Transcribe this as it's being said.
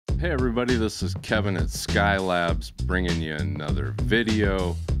Hey everybody, this is Kevin at Skylabs bringing you another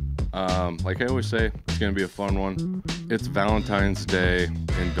video. Like I always say, it's going to be a fun one. It's Valentine's Day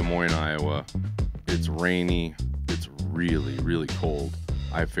in Des Moines, Iowa. It's rainy. It's really, really cold.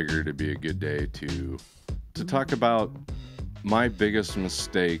 I figured it'd be a good day to talk about my biggest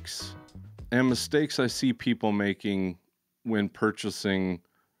mistakes and mistakes I see people making when purchasing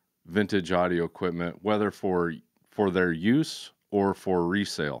vintage audio equipment, whether for their use or for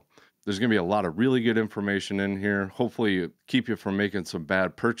resale. There's going to be a lot of really good information in here. Hopefully keep you from making some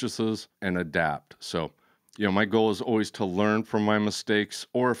bad purchases and adapt. So, my goal is always to learn from my mistakes,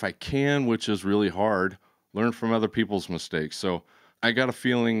 or if I can, which is really hard, learn from other people's mistakes. So I got a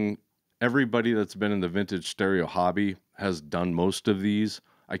feeling everybody that's been in the vintage stereo hobby has done most of these.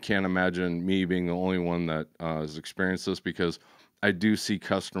 I can't imagine me being the only one that has experienced this, because I do see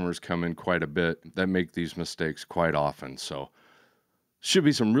customers come in quite a bit that make these mistakes quite often. So should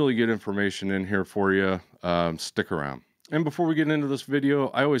be some really good information in here for you. Stick around. And before we get into this video,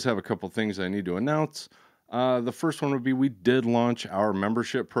 I always have a couple things I need to announce. The first one would be we did launch our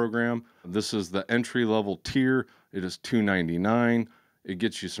membership program. This is the entry-level tier. It is $2.99. It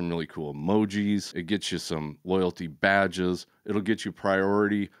gets you some really cool emojis. It gets you some loyalty badges. It'll get you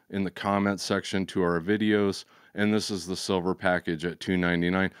priority in the comment section to our videos. And this is the silver package at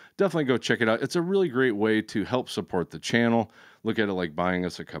 $2.99. Definitely go check it out. It's a really great way to help support the channel. Look at it like buying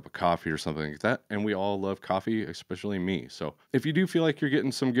us a cup of coffee or something like that. And we all love coffee, especially me. So if you do feel like you're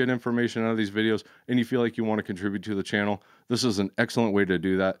getting some good information out of these videos and you feel like you want to contribute to the channel, this is an excellent way to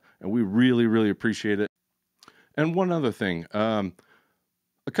do that. And we really, really appreciate it. And one other thing,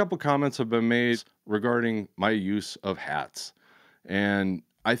 a couple comments have been made regarding my use of hats. And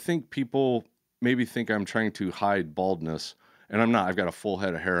I think people maybe think I'm trying to hide baldness, and I'm not. I've got a full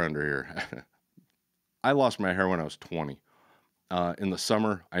head of hair under here. I lost my hair when I was 20. In the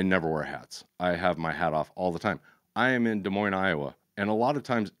summer, I never wear hats. I have my hat off all the time. I am in Des Moines, Iowa, and a lot of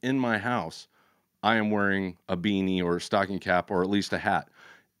times in my house, I am wearing a beanie or a stocking cap or at least a hat.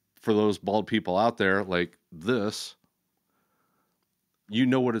 For those bald people out there like this, you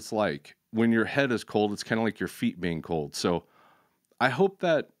know what it's like. When your head is cold, it's kind of like your feet being cold. So I hope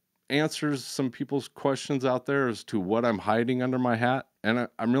that answers some people's questions out there as to what I'm hiding under my hat. And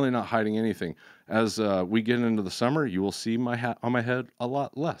I'm really not hiding anything. As we get into the summer, you will see my hat on my head a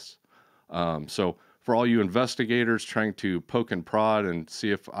lot less. So for all you investigators trying to poke and prod and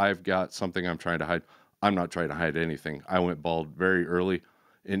see if I've got something I'm trying to hide, I'm not trying to hide anything. I went bald very early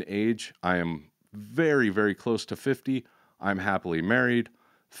in age. I am very, very close to 50. I'm happily married.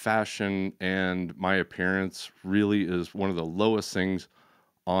 Fashion and my appearance really is one of the lowest things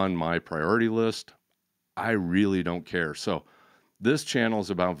on my priority list. I really don't care. So this channel is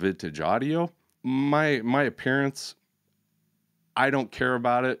about vintage audio. My appearance, I don't care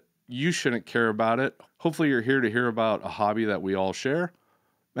about it. You shouldn't care about it. Hopefully you're here to hear about a hobby that we all share.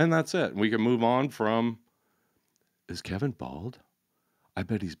 And that's it. We can move on from, is Kevin bald? I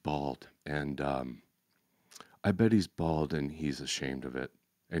bet he's bald. And I bet he's bald and he's ashamed of it.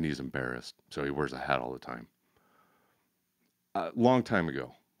 And he's embarrassed. So he wears a hat all the time. Long time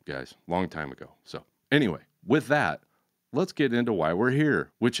ago, guys. Long time ago. So anyway, with that, let's get into why we're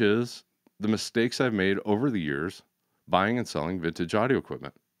here, which is the mistakes I've made over the years buying and selling vintage audio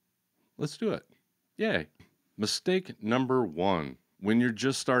equipment. Let's do it. Yay. Mistake number one. When you're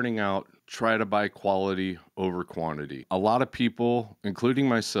just starting out, try to buy quality over quantity. A lot of people, including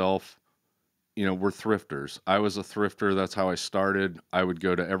myself, we're thrifters. I was a thrifter. That's how I started. I would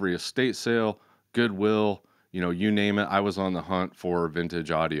go to every estate sale, Goodwill, you name it. I was on the hunt for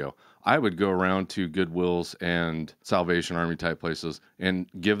vintage audio. I would go around to Goodwills and Salvation Army type places and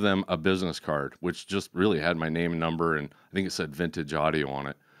give them a business card, which just really had my name and number, and I think it said vintage audio on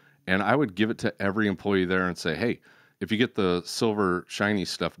it. And I would give it to every employee there and say, hey, if you get the silver shiny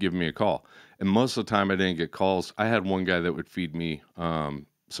stuff, give me a call. And most of the time I didn't get calls. I had one guy that would feed me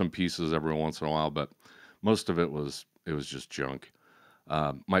some pieces every once in a while, but most of it was just junk.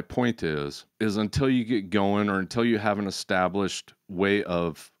 My point is until you get going or until you have an established way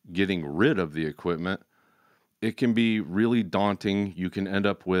of getting rid of the equipment, it can be really daunting. You can end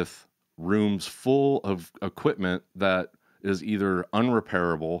up with rooms full of equipment that is either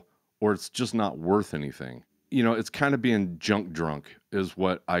unrepairable or it's just not worth anything. It's kind of being junk drunk is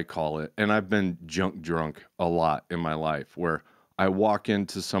what I call it. And I've been junk drunk a lot in my life, where I walk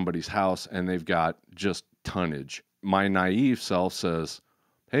into somebody's house and they've got just tonnage. My naive self says,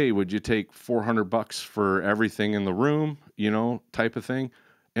 hey, would you take $400 for everything in the room, type of thing.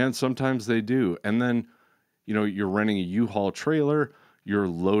 And sometimes they do. And then, you're renting a U-Haul trailer, you're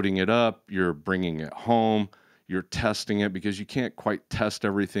loading it up, you're bringing it home, you're testing it because you can't quite test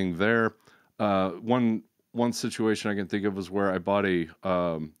everything there. One situation I can think of is where I bought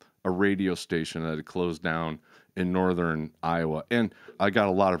a radio station that had closed down in northern Iowa, and I got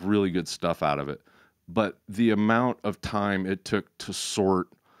a lot of really good stuff out of it. But the amount of time it took to sort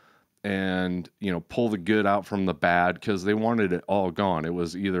and, pull the good out from the bad, because they wanted it all gone. It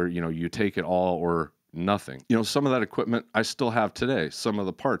was either, you take it all or nothing. Some of that equipment I still have today. Some of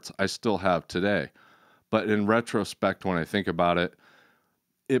the parts I still have today. But in retrospect, when I think about it,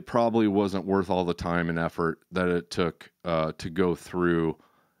 it probably wasn't worth all the time and effort that it took to go through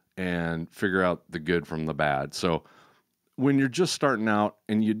and figure out the good from the bad. So when you're just starting out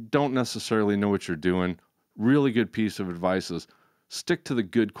and you don't necessarily know what you're doing, really good piece of advice is stick to the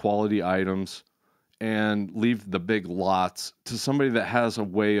good quality items and leave the big lots to somebody that has a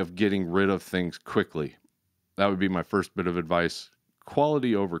way of getting rid of things quickly. That would be my first bit of advice.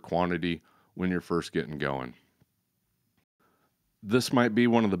 Quality over quantity when you're first getting going. This might be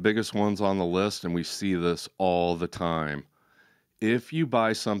one of the biggest ones on the list, and we see this all the time. If you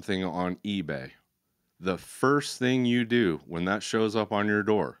buy something on eBay, the first thing you do when that shows up on your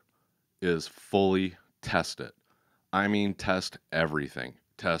door is fully test it. I mean, test everything.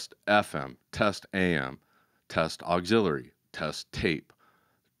 Test FM, test AM, test auxiliary, test tape,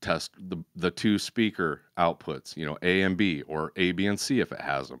 test the two speaker outputs, A and B, or A, B, and C if it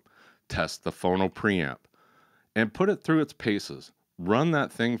has them. Test the phono preamp and put it through its paces. Run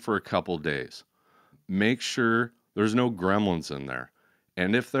that thing for a couple days. Make sure there's no gremlins in there.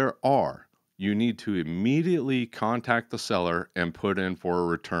 And if there are, you need to immediately contact the seller and put in for a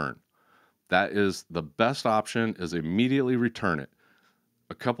return. That is the best option, is immediately return it.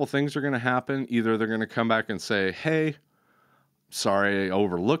 A couple things are going to happen. Either they're going to come back and say, hey, sorry, I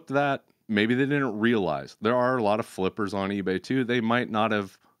overlooked that. Maybe they didn't realize. There are a lot of flippers on eBay too. They might not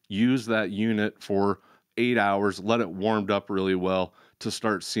have used that unit for 8 hours, let it warmed up really well to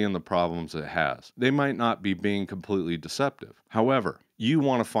start seeing the problems it has. They might not be being completely deceptive. However, you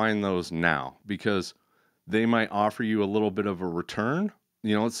want to find those now, because they might offer you a little bit of a return.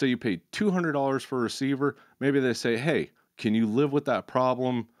 Let's say you paid $200 for a receiver. Maybe they say, hey, can you live with that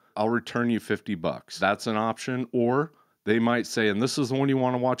problem? I'll return you $50. That's an option. Or they might say, and this is the one you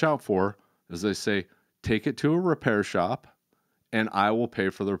want to watch out for, is they say, take it to a repair shop and I will pay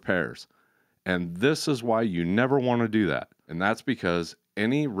for the repairs. And this is why you never want to do that. And that's because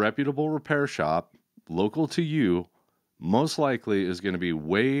any reputable repair shop local to you most likely is going to be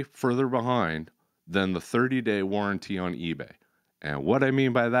way further behind than the 30-day warranty on eBay. And what I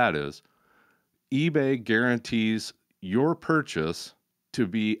mean by that is eBay guarantees your purchase to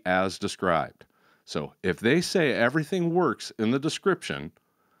be as described. So if they say everything works in the description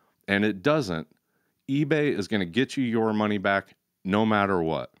and it doesn't, eBay is going to get you your money back no matter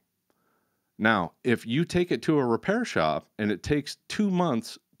what. Now, if you take it to a repair shop and it takes 2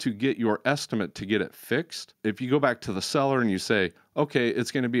 months to get your estimate to get it fixed, if you go back to the seller and you say, okay,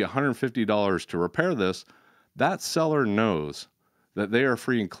 it's going to be $150 to repair this, that seller knows that they are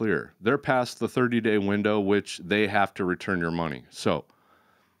free and clear. They're past the 30-day window, which they have to return your money. So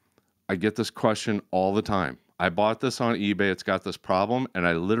I get this question all the time. I bought this on eBay. It's got this problem. And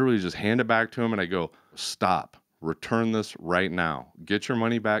I literally just hand it back to them and I go, stop. Return this right now. Get your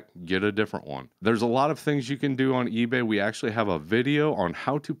money back. Get a different one. There's a lot of things you can do on eBay. We actually have a video on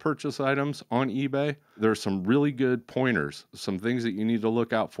how to purchase items on eBay. There's some really good pointers, some things that you need to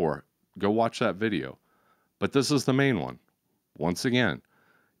look out for. Go watch that video. But this is the main one. Once again,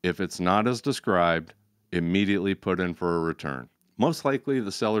 if it's not as described, immediately put in for a return. Most likely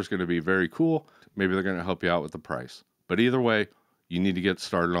the seller's going to be very cool. Maybe they're going to help you out with the price. But either way, you need to get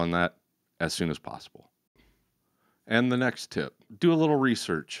started on that as soon as possible. And the next tip, do a little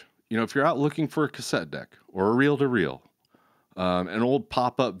research. If you're out looking for a cassette deck or a reel-to-reel, an old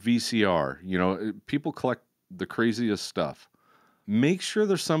pop-up VCR, people collect the craziest stuff. Make sure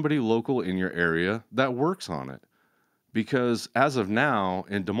there's somebody local in your area that works on it. Because as of now,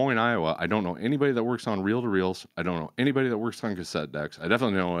 in Des Moines, Iowa, I don't know anybody that works on reel-to-reels. I don't know anybody that works on cassette decks. I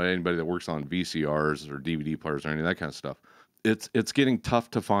definitely don't know anybody that works on VCRs or DVD players or any of that kind of stuff. It's getting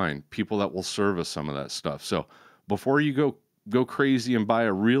tough to find people that will service some of that stuff. So before you go crazy and buy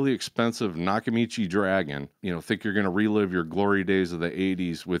a really expensive Nakamichi Dragon, think you're going to relive your glory days of the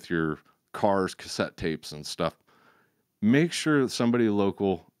 80s with your Cars cassette tapes and stuff, make sure that somebody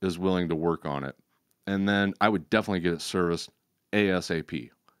local is willing to work on it. And then I would definitely get it serviced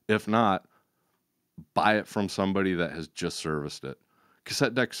ASAP. If not, buy it from somebody that has just serviced it.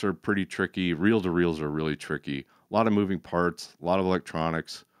 Cassette decks are pretty tricky. Reel-to-reels are really tricky. A lot of moving parts, a lot of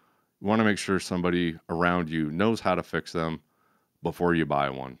electronics. You want to make sure somebody around you knows how to fix them before you buy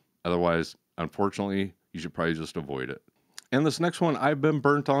one. Otherwise, unfortunately, you should probably just avoid it. And this next one, I've been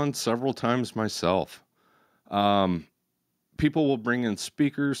burnt on several times myself. People will bring in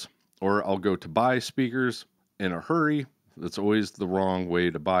speakers, or I'll go to buy speakers in a hurry. That's always the wrong way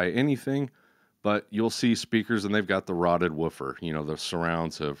to buy anything. But you'll see speakers and they've got the rotted woofer. You know, the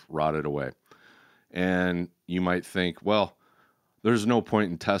surrounds have rotted away. And you might think, well, there's no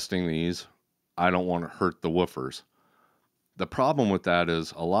point in testing these. I don't want to hurt the woofers. The problem with that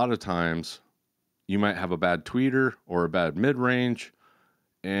is a lot of times you might have a bad tweeter or a bad mid-range,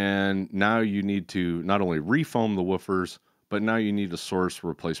 and now you need to not only refoam the woofers, but now you need to source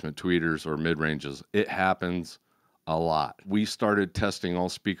replacement tweeters or mid-ranges. It happens a lot. We started testing all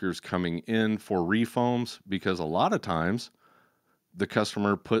speakers coming in for refoams because a lot of times the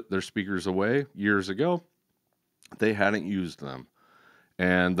customer put their speakers away years ago. They hadn't used them,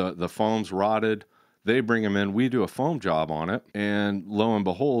 and the foam's rotted. They bring them in. We do a foam job on it, and lo and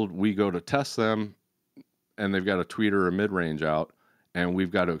behold, we go to test them, and they've got a tweeter or mid-range out, and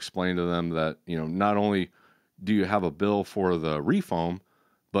we've got to explain to them that, you know, not only do you have a bill for the refoam,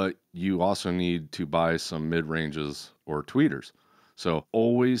 but you also need to buy some mid-ranges or tweeters. So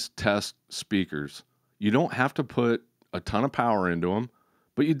always test speakers. You don't have to put a ton of power into them,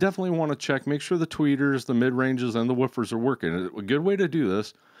 but you definitely want to check, make sure the tweeters, the mid-ranges, and the woofers are working. A good way to do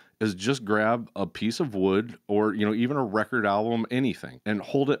this is just grab a piece of wood or, you know, even a record album, anything, and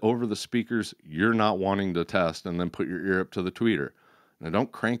hold it over the speakers you're not wanting to test, and then put your ear up to the tweeter. Now,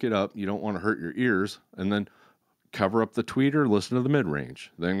 don't crank it up. You don't want to hurt your ears. And then cover up the tweeter, listen to the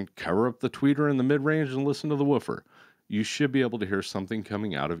mid-range. Then cover up the tweeter in the mid-range and listen to the woofer. You should be able to hear something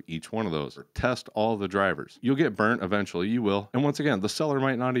coming out of each one of those. Test all the drivers. You'll get burnt eventually. You will. And once again, the seller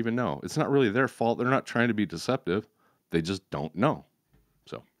might not even know. It's not really their fault. They're not trying to be deceptive. They just don't know.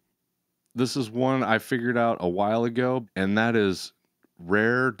 So this is one I figured out a while ago, and that is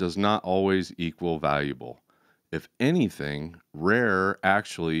rare does not always equal valuable. If anything, rare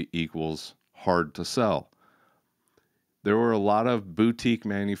actually equals hard to sell. There were a lot of boutique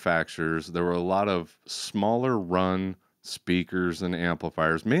manufacturers. There were a lot of smaller run speakers and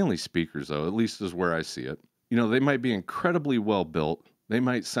amplifiers, mainly speakers though, at least is where I see it. You know, they might be incredibly well built. They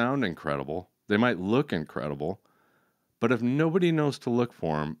might sound incredible. They might look incredible. But if nobody knows to look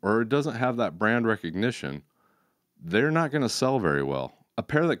for them, or it doesn't have that brand recognition, they're not going to sell very well. A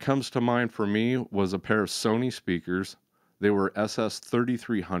pair that comes to mind for me was a pair of Sony speakers. They were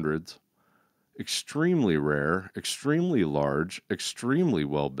SS3300s. Extremely rare, extremely large, extremely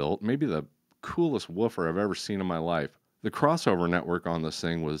well built, maybe the coolest woofer I've ever seen in my life. The crossover network on this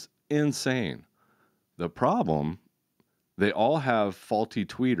thing was insane. The problem, they all have faulty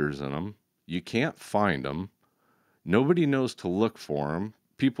tweeters in them. You can't find them. Nobody knows to look for them.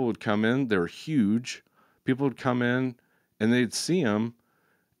 People would come in, they're huge. People would come in and they'd see them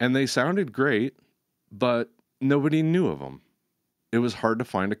and they sounded great, but nobody knew of them. It was hard to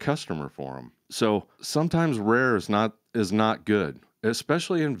find a customer for them. So sometimes rare is not good,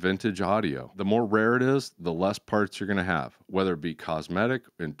 especially in vintage audio. The more rare it is, the less parts you're going to have, whether it be cosmetic,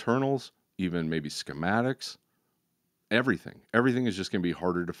 internals, even maybe schematics, everything. Everything is just going to be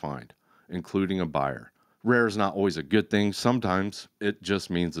harder to find, including a buyer. Rare is not always a good thing. Sometimes it just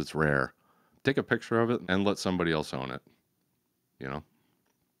means it's rare. Take a picture of it and let somebody else own it. You know?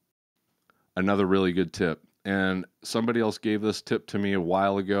 Another really good tip. And somebody else gave this tip to me a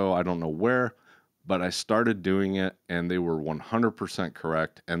while ago. I don't know where, but I started doing it and they were 100%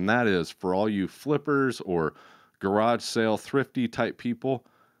 correct. And that is for all you flippers or garage sale thrifty type people,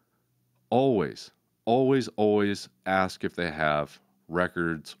 always ask if they have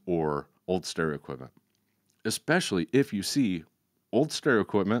records or old stereo equipment, especially if you see old stereo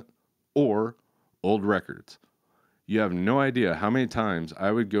equipment or old records. You have no idea how many times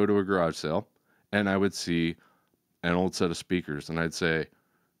I would go to a garage sale and I would see an old set of speakers and I'd say,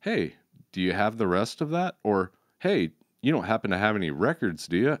 hey, do you have the rest of that? Or, hey, you don't happen to have any records,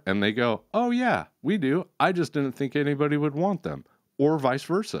 do you? And they go, oh yeah, we do. I just didn't think anybody would want them. Or vice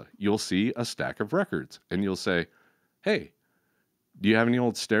versa. You'll see a stack of records and you'll say, hey, do you have any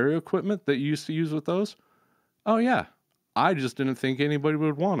old stereo equipment that you used to use with those? Oh yeah, I just didn't think anybody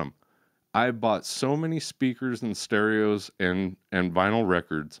would want them. I bought so many speakers and stereos and vinyl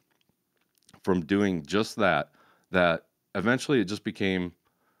records from doing just that eventually it became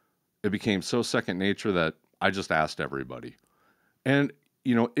so second nature that I just asked everybody. And,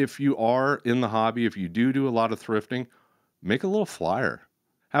 you know, if you are in the hobby, if you do a lot of thrifting, make a little flyer.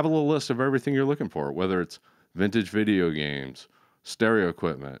 Have a little list of everything you're looking for, whether it's vintage video games, stereo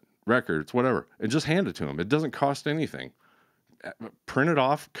equipment, records, whatever, and just hand it to them. It doesn't cost anything. Print it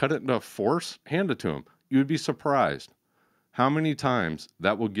off, cut it into force, hand it to them. You would be surprised how many times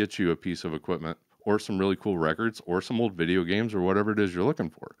that will get you a piece of equipment or some really cool records or some old video games or whatever it is you're looking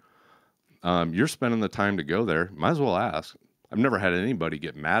for. You're spending the time to go there. Might as well ask. I've never had anybody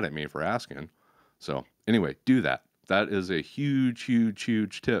get mad at me for asking. So anyway, do that. That is a huge, huge,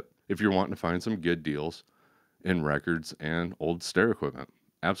 huge tip if you're wanting to find some good deals in records and old stereo equipment.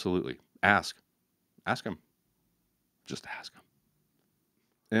 Absolutely. Ask. Ask them. Just ask them.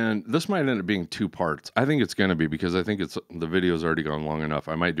 And this might end up being 2 parts. I think it's going to be, because I think the video's already gone long enough.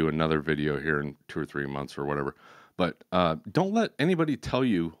 I might do another video here in 2 or 3 months or whatever. But don't let anybody tell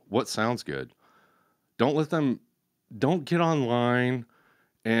you what sounds good. Don't get online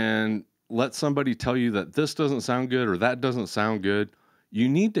and let somebody tell you that this doesn't sound good or that doesn't sound good. You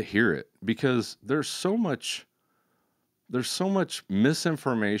need to hear it, because there's so much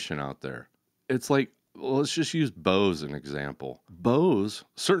misinformation out there. It's like, well, let's just use Bose as an example.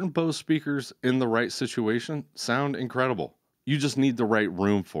 Certain Bose speakers in the right situation sound incredible. You just need the right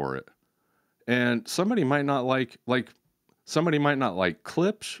room for it. And somebody might not like Klipsch,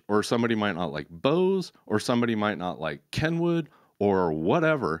 or somebody might not like Bose, or somebody might not like Kenwood or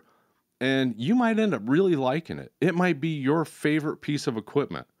whatever. And you might end up really liking it. It might be your favorite piece of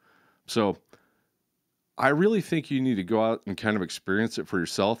equipment. So I really think you need to go out and kind of experience it for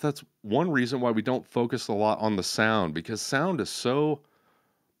yourself. That's one reason why we don't focus a lot on the sound, because sound is so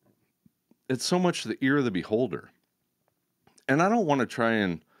much the ear of the beholder. And I don't want to try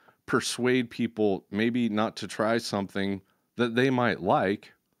and persuade people maybe not to try something that they might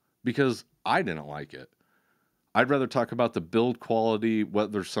like, because I didn't like it. I'd rather talk about the build quality,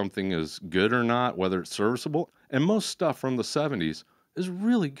 whether something is good or not, whether it's serviceable. And most stuff from the 70s is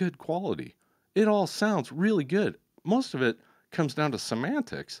really good quality. It all sounds really good. Most of it comes down to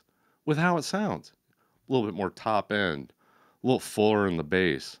semantics with how it sounds. A little bit more top end, a little fuller in the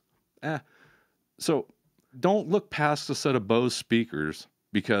bass. So don't look past a set of Bose speakers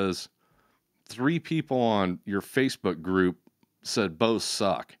because 3 people on your Facebook group said Bose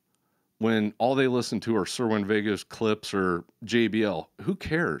suck, when all they listen to are Cerwin-Vegas, Klipsch, or JBL. Who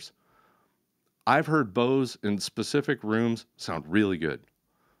cares? I've heard Bose in specific rooms sound really good.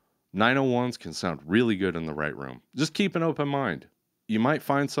 901s can sound really good in the right room. Just keep an open mind. You might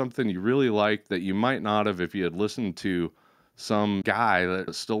find something you really like that you might not have if you had listened to some guy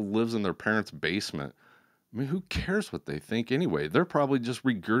that still lives in their parents' basement. I mean, who cares what they think anyway? They're probably just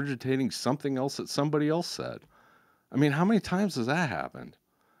regurgitating something else that somebody else said. I mean, how many times has that happened?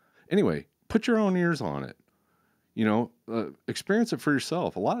 Anyway, put your own ears on it. Experience it for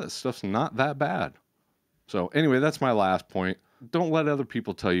yourself. A lot of this stuff's not that bad. So anyway, that's my last point. Don't let other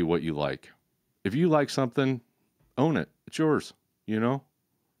people tell you what you like. If you like something, own it. It's yours.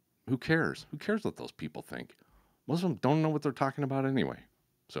 Who cares? Who cares what those people think? Most of them don't know what they're talking about anyway.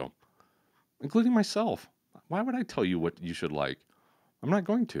 So, including myself. Why would I tell you what you should like? I'm not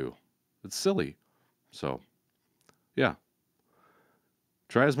going to. It's silly. So, yeah.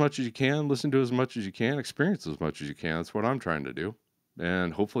 Try as much as you can, listen to as much as you can, experience as much as you can. That's what I'm trying to do.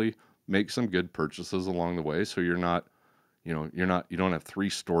 And hopefully make some good purchases along the way, so you don't have 3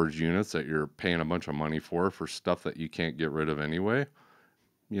 storage units that you're paying a bunch of money for stuff that you can't get rid of anyway.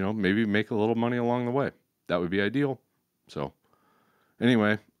 Maybe make a little money along the way. That would be ideal. So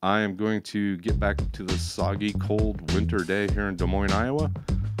anyway, I am going to get back to the soggy, cold winter day here in Des Moines, Iowa.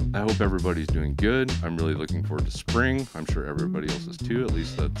 I hope everybody's doing good. I'm really looking forward to spring. I'm sure everybody else is too, at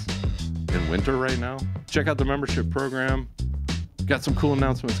least that's in winter right now. Check out the membership program. Got some cool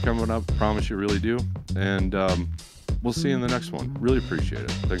announcements coming up. Promise you really do. And we'll see you in the next one. Really appreciate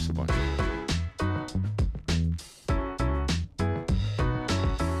it. Thanks a bunch.